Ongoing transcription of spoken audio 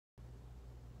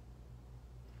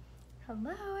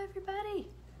Hello, everybody.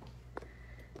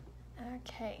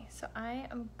 Okay, so I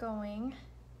am going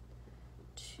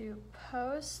to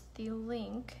post the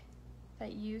link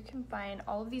that you can find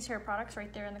all of these hair products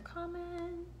right there in the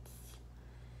comments.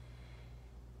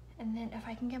 And then if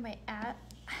I can get my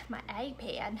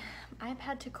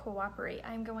iPad to cooperate,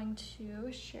 I'm going to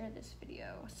share this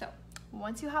video. So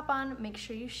once you hop on, make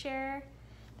sure you share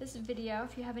this video.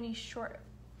 If you have any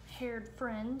short-haired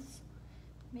friends,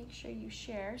 make sure you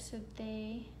share so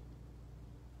they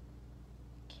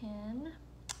can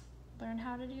learn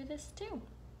how to do this too.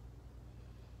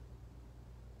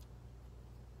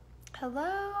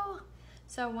 Hello.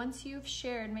 So once you've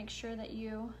shared, make sure that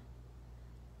you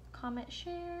comment,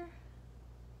 share.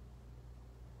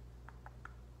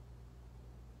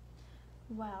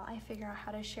 While I figure out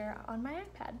how to share on my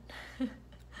iPad.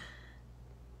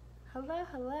 Hello,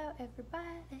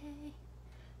 everybody.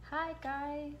 Hi,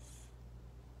 guys.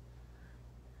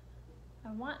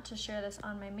 I want to share this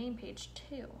on my main page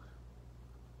too.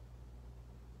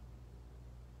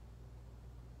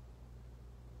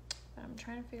 But I'm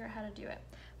trying to figure out how to do it.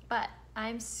 But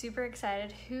I'm super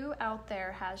excited. Who out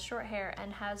there has short hair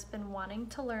and has been wanting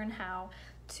to learn how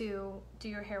to do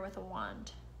your hair with a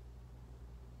wand?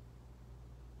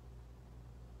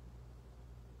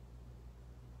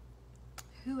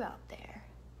 Who out there?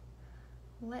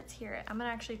 Let's hear it. I'm gonna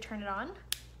actually turn it on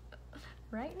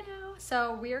right now.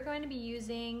 So we are going to be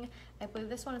using, I believe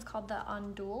this one is called the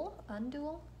Ondule,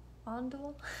 the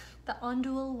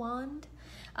Ondule wand.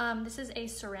 This is a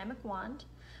ceramic wand,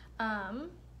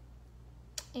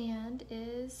 and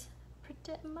is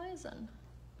pretty amazing.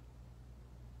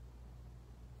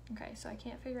 Okay, so I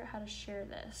can't figure out how to share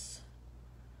this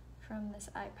from this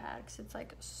iPad because it's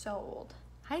like so old.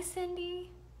 Hi,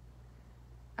 Cindy.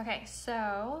 Okay,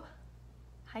 so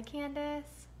hi,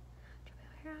 Candace.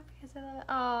 Because I love it.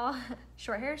 Oh,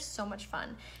 short hair is so much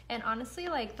fun. And honestly,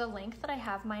 like the length that I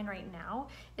have mine right now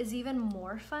is even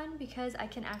more fun because I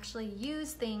can actually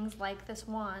use things like this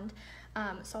wand.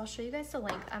 So I'll show you guys the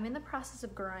length. I'm in the process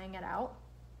of growing it out.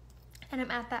 And I'm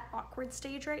at that awkward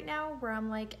stage right now where I'm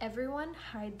like, everyone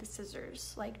hide the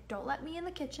scissors. Like, don't let me in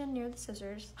the kitchen near the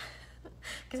scissors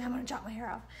because I'm gonna chop my hair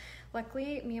off.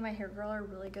 Luckily, me and my hair girl are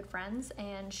really good friends,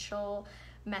 and she'll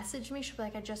message me. She'll be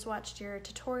like, I just watched your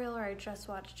tutorial, or I just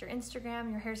watched your Instagram.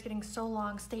 Your hair's getting so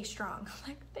long, stay strong. I'm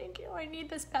like, thank you, I need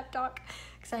this pep talk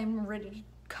because I'm ready to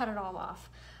cut it all off.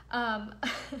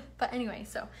 But anyway,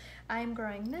 so I'm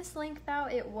growing this length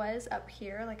out. It was up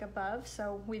here, like above,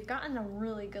 so we've gotten a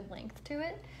really good length to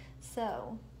it.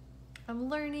 So I'm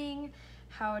learning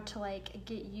how to like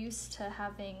get used to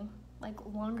having like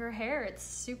longer hair. It's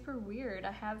super weird.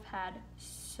 I have had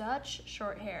such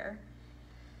short hair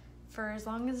for as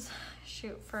long as,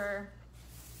 for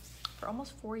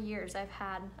almost 4 years. I've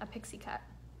had a pixie cut,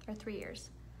 or 3 years.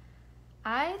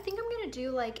 I think I'm gonna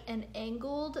do like an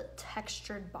angled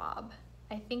textured bob.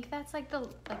 I think that's like the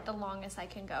longest I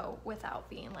can go without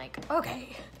being like,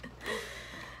 okay.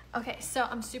 Okay, so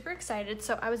I'm super excited.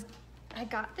 So I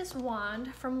got this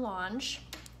wand from Launch,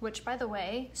 which by the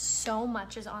way, so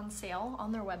much is on sale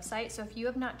on their website. So if you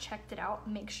have not checked it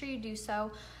out, make sure you do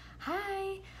so.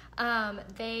 Hi.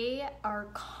 They are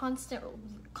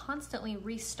constantly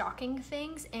restocking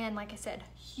things, and like I said,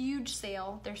 huge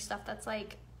sale. There's stuff that's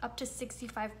like up to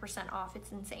 65% off.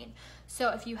 It's insane. So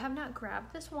if you have not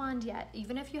grabbed this wand yet,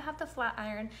 even if you have the flat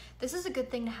iron, this is a good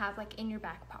thing to have like in your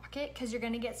back pocket because you're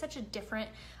gonna get such a different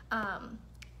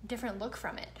look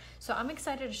from it. So I'm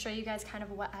excited to show you guys kind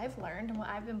of what I've learned and what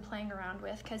I've been playing around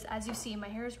with, because as you see, my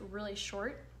hair is really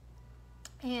short,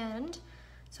 and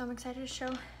so I'm excited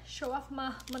to show off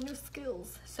my new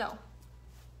skills. So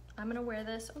I'm gonna wear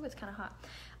this. Oh, it's kind of hot.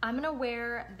 I'm gonna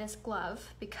wear this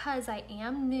glove because I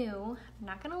am new. I'm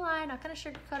not gonna lie, not gonna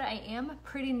sugarcoat it. I am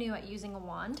pretty new at using a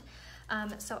wand.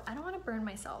 So I don't wanna burn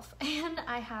myself. And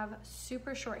I have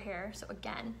super short hair. So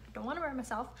again, I don't wanna burn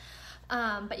myself.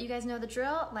 But you guys know the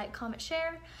drill. Like, comment,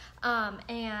 share,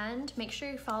 and make sure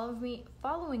you're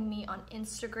following me on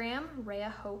Instagram.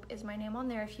 Raya Hope is my name on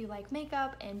there if you like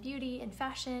makeup and beauty and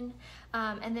fashion.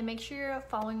 And then make sure you're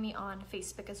following me on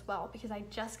Facebook as well, because I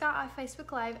just got off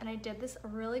Facebook Live and I did this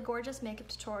really gorgeous makeup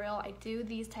tutorial. I do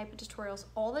these type of tutorials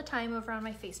all the time over on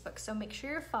my Facebook, so make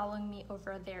sure you're following me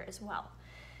over there as well.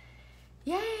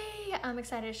 Yay! I'm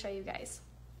excited to show you guys.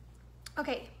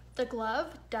 Okay. The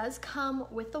glove does come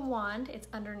with the wand. It's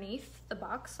underneath the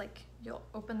box. Like, you'll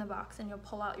open the box and you'll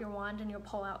pull out your wand and you'll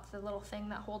pull out the little thing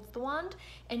that holds the wand,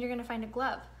 and you're gonna find a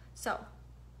glove. So,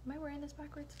 am I wearing this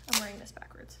backwards? I'm wearing this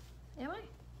backwards. Am I?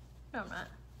 No, I'm not.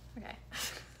 Okay.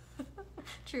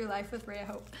 True life with Raya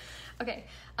Hope. Okay,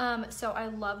 so I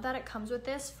love that it comes with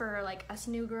this for like us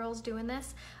new girls doing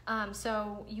this.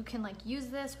 So you can like use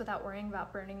this without worrying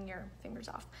about burning your fingers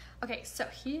off. Okay, so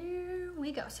here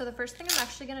we go. So the first thing I'm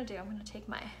actually gonna do, I'm gonna take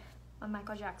my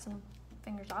Michael Jackson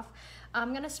fingers off.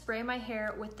 I'm gonna spray my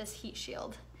hair with this heat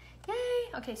shield. Yay!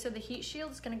 Okay, so the heat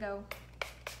shield is gonna go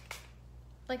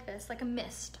like this, like a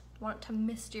mist. You want it to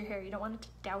mist your hair. You don't want it to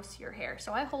douse your hair.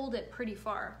 So I hold it pretty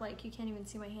far. Like you can't even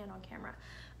see my hand on camera.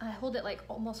 I hold it like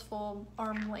almost full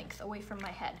arm length away from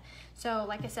my head. So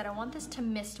like I said, I want this to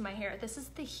mist my hair. This is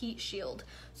the heat shield.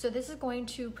 So this is going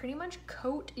to pretty much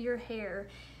coat your hair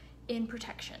in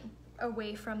protection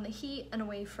away from the heat and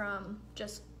away from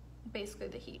just basically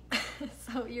the heat.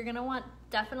 So you're gonna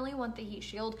definitely want the heat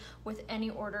shield with any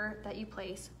order that you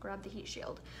place. Grab the heat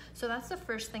shield. So that's the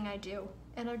first thing I do,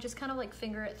 and I just kind of like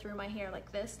finger it through my hair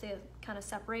like this to kind of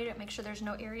separate it, make sure there's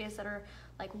no areas that are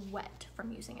like wet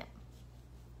from using it.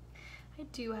 I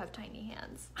do have tiny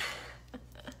hands.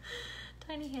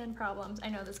 Tiny hand problems. I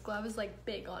know this glove is like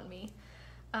big on me,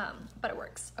 but it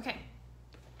works. Okay,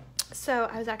 so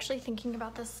I was actually thinking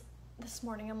about this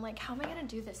morning. I'm like, how am I gonna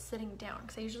do this sitting down?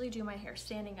 Because I usually do my hair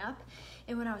standing up,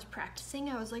 and when I was practicing,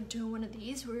 I was like doing one of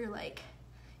these where you're like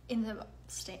in the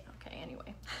stand. Okay,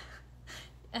 anyway,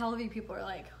 and all of you people are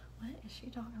like, what is she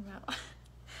talking about?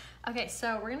 Okay,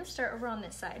 so we're gonna start over on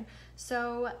this side.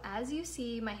 So as you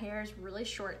see, my hair is really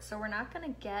short, so we're not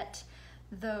gonna get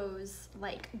those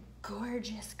like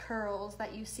gorgeous curls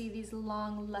that you see these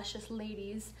long, luscious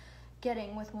ladies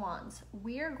getting with wands.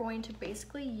 We are going to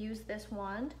basically use this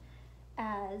wand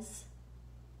as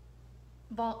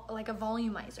like a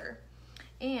volumizer,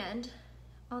 and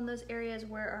on those areas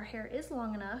where our hair is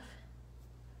long enough,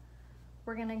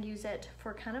 we're gonna use it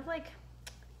for kind of like,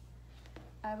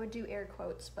 I would do air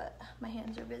quotes, but my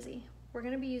hands are busy. We're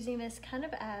gonna be using this kind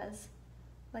of as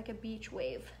like a beach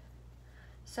wave.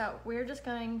 So we're just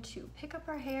going to pick up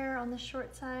our hair on the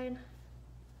short side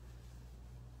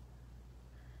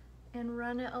and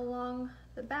run it along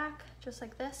the back just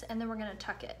like this, and then we're gonna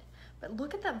tuck it. But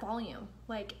look at that volume.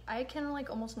 Like I can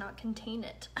like almost not contain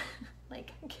it.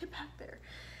 Like get back there.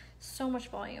 So much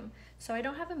volume. So I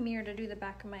don't have a mirror to do the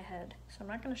back of my head, so I'm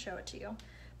not gonna show it to you.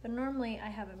 But normally I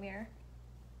have a mirror.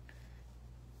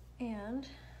 And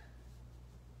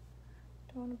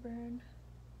don't wanna burn.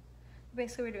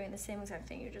 Basically we're doing the same exact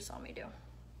thing you just saw me do.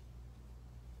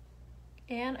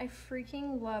 And I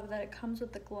freaking love that it comes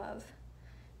with the glove,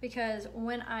 because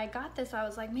when I got this, I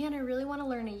was like, man, I really want to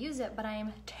learn to use it, but I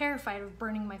am terrified of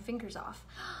burning my fingers off.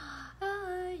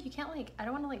 You can't like, I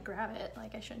don't want to like grab it,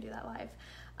 like I shouldn't do that live.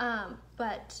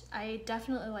 But I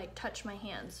definitely like touch my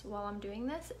hands while I'm doing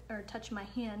this, or touch my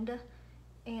hand,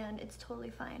 and it's totally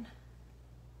fine.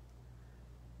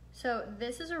 So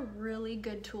this is a really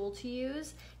good tool to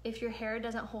use if your hair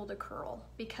doesn't hold a curl,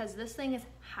 because this thing is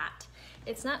hot.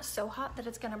 It's not so hot that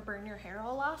it's gonna burn your hair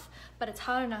all off, but it's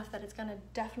hot enough that it's gonna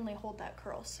definitely hold that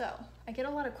curl. So I get a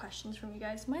lot of questions from you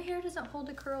guys. My hair doesn't hold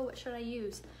a curl, what should I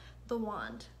use? The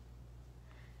wand.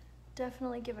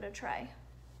 Definitely give it a try.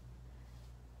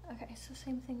 Okay, so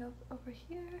same thing over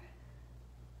here.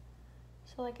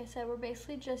 So like I said, we're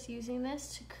basically just using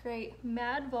this to create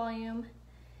mad volume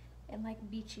and like a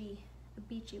beachy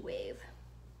wave.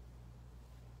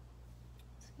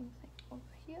 Same thing over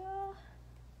here.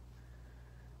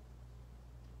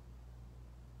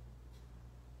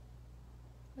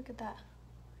 Look at that.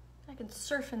 I can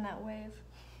surf in that wave.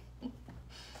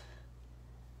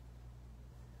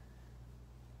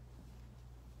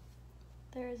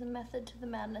 There is a method to the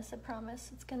madness, I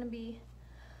promise. It's gonna be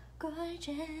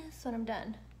gorgeous when I'm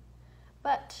done.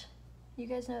 But you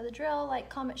guys know the drill. Like,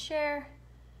 comment, share,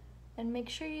 and make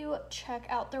sure you check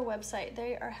out their website.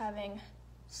 They are having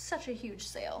such a huge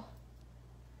sale.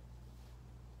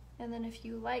 And then if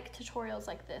you like tutorials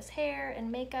like this, hair and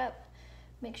makeup,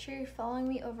 make sure you're following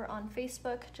me over on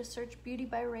Facebook. Just search Beauty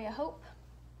by Raya Hope.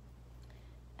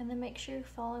 And then make sure you're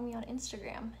following me on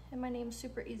Instagram. And my name's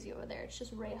super easy over there. It's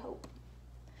just Raya Hope.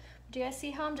 Do you guys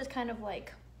see how I'm just kind of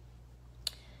like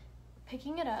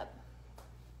picking it up?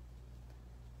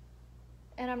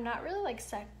 And I'm not really like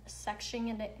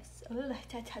sectioning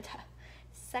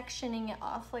it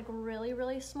off like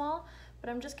really small, but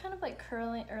I'm just kind of like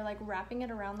curling or like wrapping it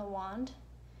around the wand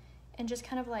and just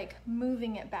kind of like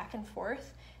moving it back and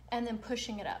forth and then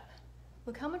pushing it up.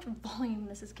 Look how much volume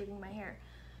this is giving my hair.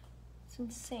 It's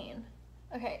insane.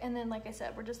 Okay, and then like I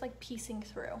said, we're just like piecing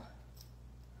through.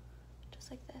 Just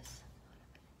like this.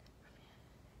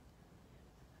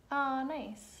 Oh,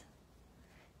 nice.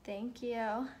 Thank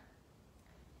you.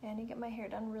 And I need to get my hair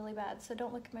done really bad, so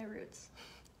don't look at my roots.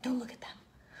 Don't look at them.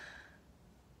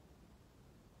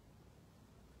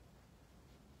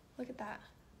 Look at that.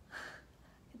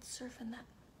 It's surfing that.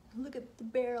 Look at the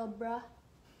barrel, bruh.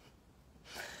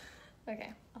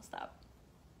 Okay, I'll stop.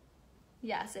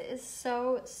 Yes, it is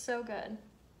so, so good.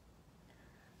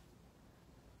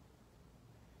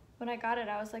 When I got it,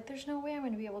 I was like, there's no way I'm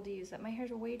gonna be able to use it. My hair's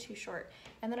way too short.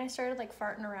 And then I started like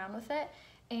farting around with it,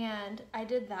 and I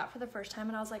did that for the first time,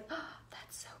 and I was like, oh,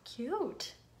 that's so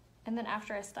cute. And then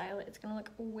after I style it, it's gonna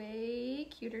look way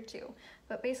cuter too.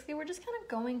 But basically, we're just kind of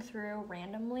going through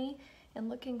randomly and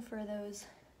looking for those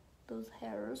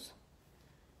hairs.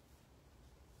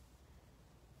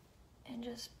 And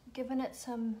just giving it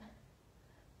some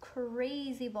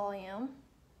crazy volume.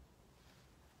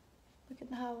 Look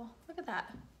at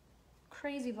that.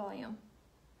 Crazy volume.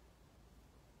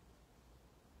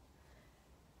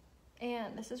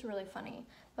 And this is really funny,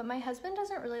 but my husband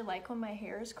doesn't really like when my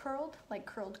hair is curled, like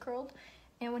curled.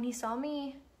 And when he saw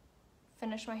me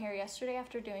finish my hair yesterday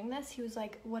after doing this, he was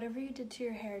like, whatever you did to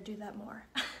your hair, do that more.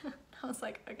 I was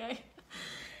like, okay.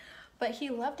 But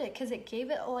he loved it because it gave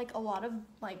it like a lot of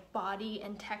like body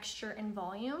and texture and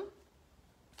volume,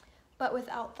 but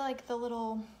without like the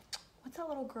little, what's that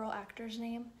little girl actor's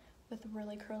name with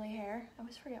really curly hair? I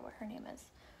always forget what her name is.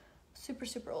 Super,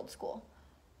 super old school.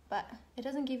 But it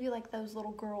doesn't give you like those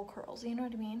little girl curls, you know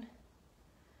what I mean?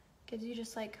 Gives you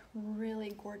just like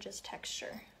really gorgeous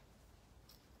texture.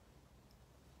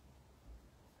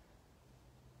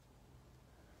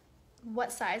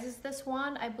 What size is this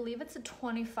wand? I believe it's a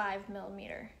 25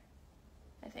 millimeter,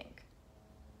 I think.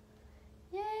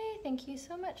 Yay, thank you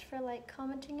so much for like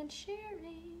commenting and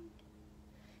sharing.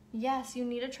 Yes, you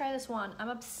need to try this wand. I'm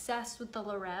obsessed with the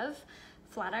Reve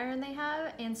Flatiron they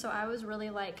have, and so I was really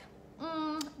like,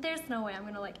 there's no way I'm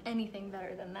gonna like anything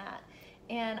better than that.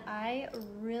 And I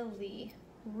really,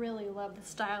 really love the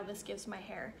style this gives my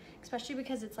hair, especially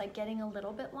because it's like getting a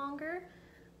little bit longer.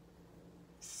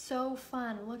 So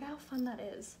fun. Look how fun that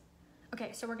is.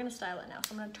 Okay, so we're gonna style it now.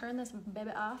 So I'm gonna turn this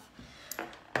baby off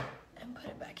and put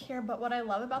it back here. But what I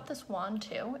love about this wand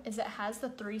too is it has the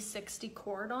 360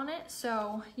 cord on it,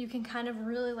 so you can kind of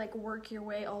really like work your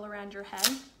way all around your head.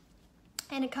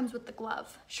 And it comes with the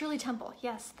glove. Shirley Temple,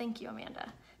 yes, thank you,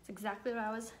 Amanda. It's exactly what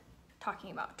I was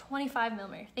talking about. 25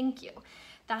 millimeter, thank you.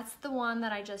 That's the one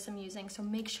that I just am using, so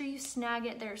make sure you snag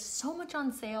it. There's so much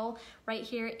on sale right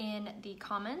here in the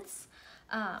comments.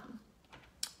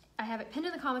 I have it pinned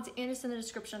in the comments and it's in the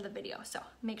description of the video, so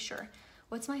make sure.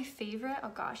 What's my favorite? Oh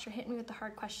gosh, you're hitting me with the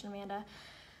hard question, Amanda.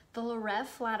 The Reve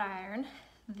Flatiron,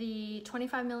 the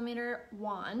 25 millimeter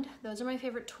wand, those are my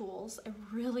favorite tools. I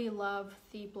really love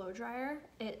the blow dryer.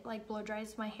 It like blow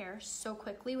dries my hair so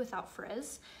quickly without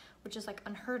frizz, which is like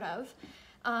unheard of.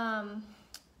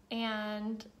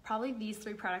 And probably these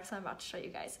three products I'm about to show you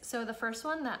guys. So the first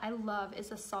one that I love is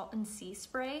the Salt and Sea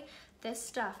Spray. This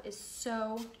stuff is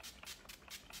so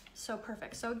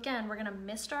perfect. So again, we're gonna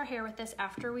mist our hair with this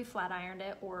after we flat ironed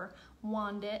it or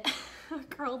wand it,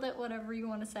 curled it, whatever you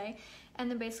wanna say. And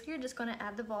then basically you're just gonna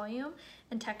add the volume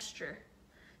and texture.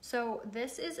 So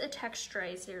this is a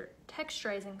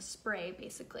texturizing spray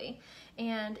basically,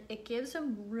 and it gives a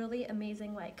really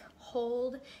amazing like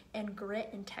hold and grit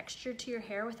and texture to your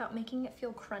hair without making it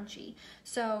feel crunchy.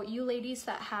 So you ladies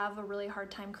that have a really hard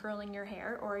time curling your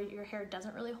hair, or your hair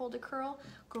doesn't really hold a curl,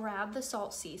 grab the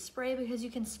Salt Sea Spray because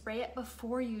you can spray it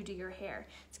before you do your hair.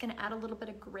 It's gonna add a little bit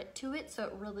of grit to it so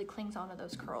it really clings onto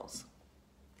those curls.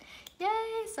 Yay,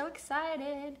 so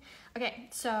excited. Okay,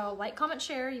 so like, comment,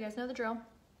 share, you guys know the drill.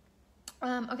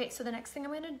 Okay, so the next thing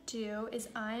I'm gonna do is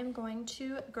I'm going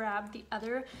to grab the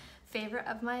other favorite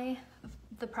of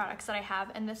the products that I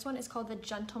have, and this one is called the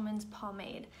Gentleman's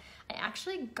Pomade. I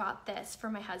actually got this for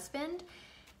my husband,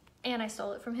 and I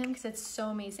stole it from him because it's so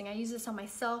amazing. I use this on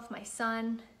myself, my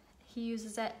son, he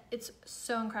uses it. It's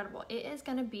so incredible. It is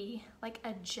gonna be like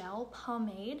a gel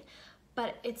pomade,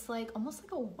 but it's like almost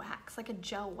like a wax, like a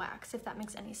gel wax, if that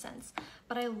makes any sense.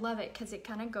 But I love it because it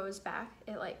kind of goes back,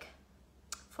 it like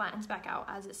flattens back out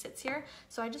as it sits here.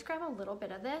 So I just grab a little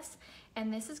bit of this,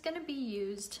 and this is gonna be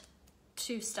used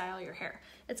to style your hair.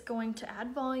 It's going to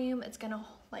add volume, it's gonna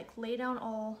like lay down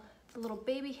all the little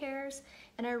baby hairs,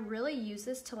 and I really use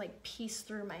this to like piece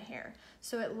through my hair.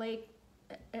 So it lays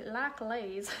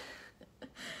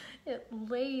it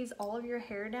lays all of your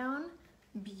hair down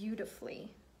beautifully.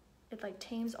 It like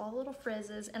tames all the little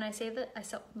frizzes, and I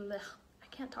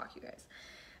can't talk, you guys.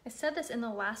 I said this in the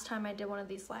last time I did one of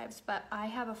these lives, but I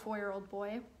have a 4-year-old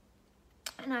boy,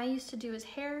 and I used to do his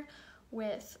hair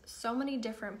with so many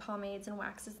different pomades and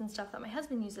waxes and stuff that my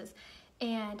husband uses,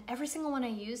 and every single one I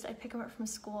used, I'd pick him up from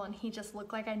school and he just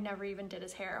looked like I never even did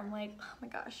his hair. I'm like, oh my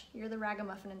gosh, you're the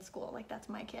ragamuffin in school, like that's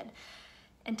my kid.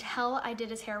 until I did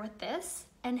his hair with this.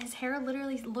 And his hair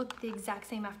literally looked the exact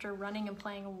same after running and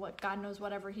playing what God knows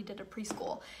whatever he did at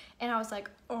preschool. And I was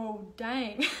like, oh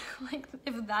dang, like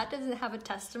if that doesn't have a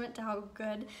testament to how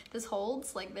good this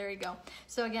holds, like there you go.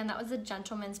 So again, that was a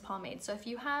gentleman's pomade. So if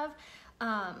you have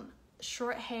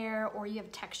short hair or you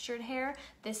have textured hair,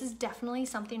 this is definitely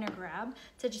something to grab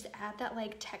to just add that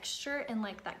like texture and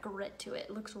like that grit to it.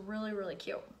 It looks really, really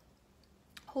cute.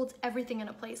 Holds everything in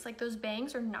a place. Like those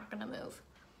bangs are not gonna move.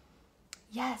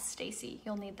 Yes, Stacy,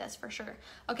 you'll need this for sure.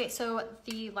 Okay, so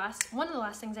one of the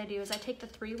last things I do is I take the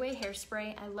 3-way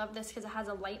hairspray. I love this because it has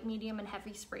a light, medium, and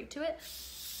heavy spray to it.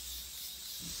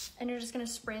 And you're just gonna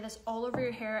spray this all over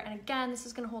your hair. And again, this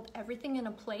is gonna hold everything in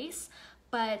a place,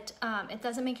 but it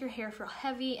doesn't make your hair feel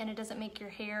heavy and it doesn't make your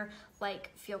hair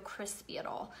like feel crispy at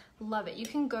all. Love it. You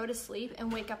can go to sleep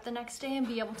and wake up the next day and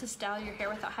be able to style your hair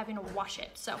without having to wash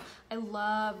it. So I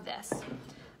love this.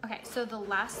 Okay, so the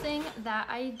last thing that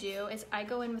I do is I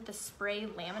go in with the spray,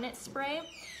 Laminate Spray,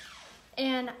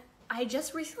 and I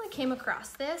just recently came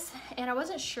across this and I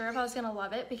wasn't sure if I was gonna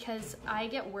love it because I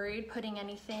get worried putting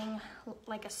anything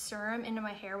like a serum into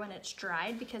my hair when it's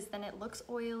dried because then it looks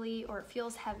oily or it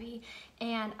feels heavy,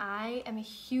 and I am a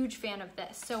huge fan of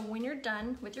this. So when you're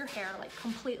done with your hair, like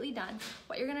completely done,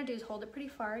 what you're gonna do is hold it pretty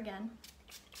far again,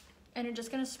 and you're just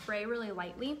gonna spray really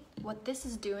lightly. What this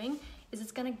is doing is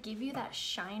it's gonna give you that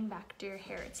shine back to your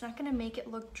hair. It's not gonna make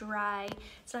it look dry.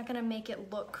 It's not gonna make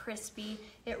it look crispy.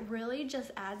 It really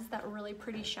just adds that really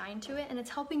pretty shine to it, and it's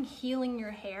helping healing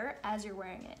your hair as you're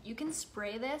wearing it. You can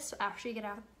spray this after you get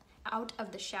out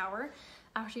of the shower,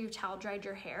 after you've towel dried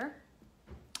your hair.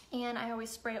 And I always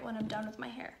spray it when I'm done with my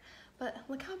hair. But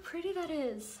look how pretty that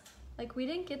is. Like, we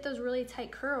didn't get those really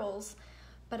tight curls,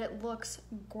 but it looks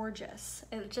gorgeous.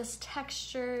 It's just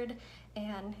textured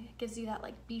and it gives you that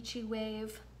like beachy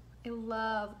wave. I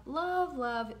love, love,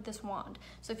 love this wand.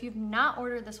 So if you've not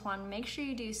ordered this wand, make sure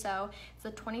you do so. It's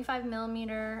a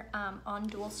 25mm on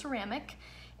dual ceramic.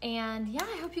 And yeah,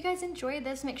 I hope you guys enjoyed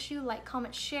this. Make sure you like,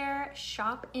 comment, share,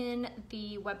 shop in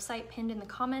the website pinned in the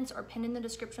comments or pinned in the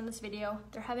description of this video.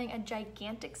 They're having a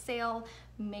gigantic sale.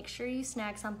 Make sure you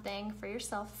snag something for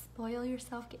yourself, spoil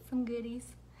yourself, get some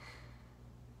goodies.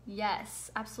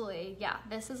 Yes, absolutely. Yeah,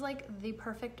 this is like the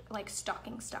perfect like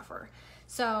stocking stuffer.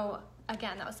 So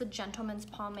again, that was the gentleman's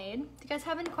pomade. If you guys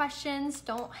have any questions,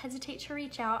 don't hesitate to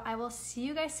reach out. I will see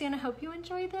you guys soon. I hope you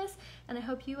enjoyed this, and I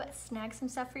hope you snag some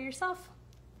stuff for yourself.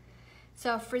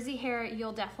 So frizzy hair,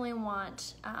 you'll definitely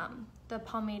want the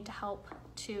pomade to help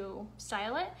to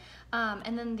style it.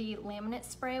 And then the laminate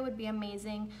spray would be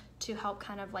amazing to help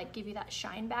kind of like give you that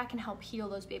shine back and help heal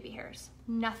those baby hairs.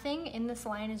 Nothing in this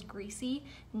line is greasy.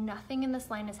 Nothing in this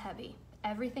line is heavy.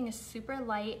 Everything is super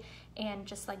light and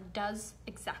just like does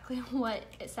exactly what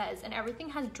it says. And everything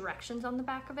has directions on the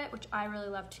back of it, which I really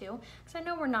love too. Because I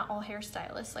know we're not all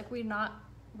hairstylists. Like we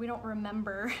don't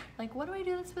remember, like, what do I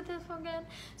do this with this again?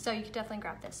 So you could definitely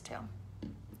grab this too.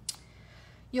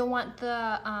 You'll want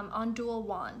the on dual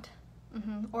wand,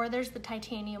 or there's the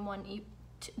titanium one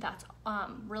that's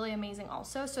really amazing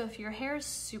also. So if your hair is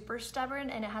super stubborn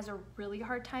and it has a really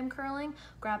hard time curling,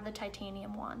 grab the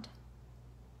titanium wand.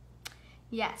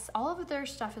 Yes, all of their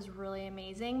stuff is really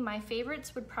amazing. My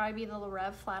favorites would probably be the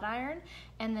Reve Flatiron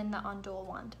and then the on dual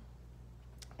wand.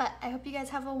 But I hope you guys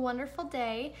have a wonderful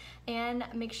day, and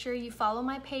make sure you follow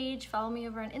my page, follow me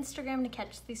over on Instagram to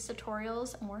catch these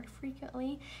tutorials more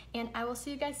frequently, and I will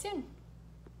see you guys soon.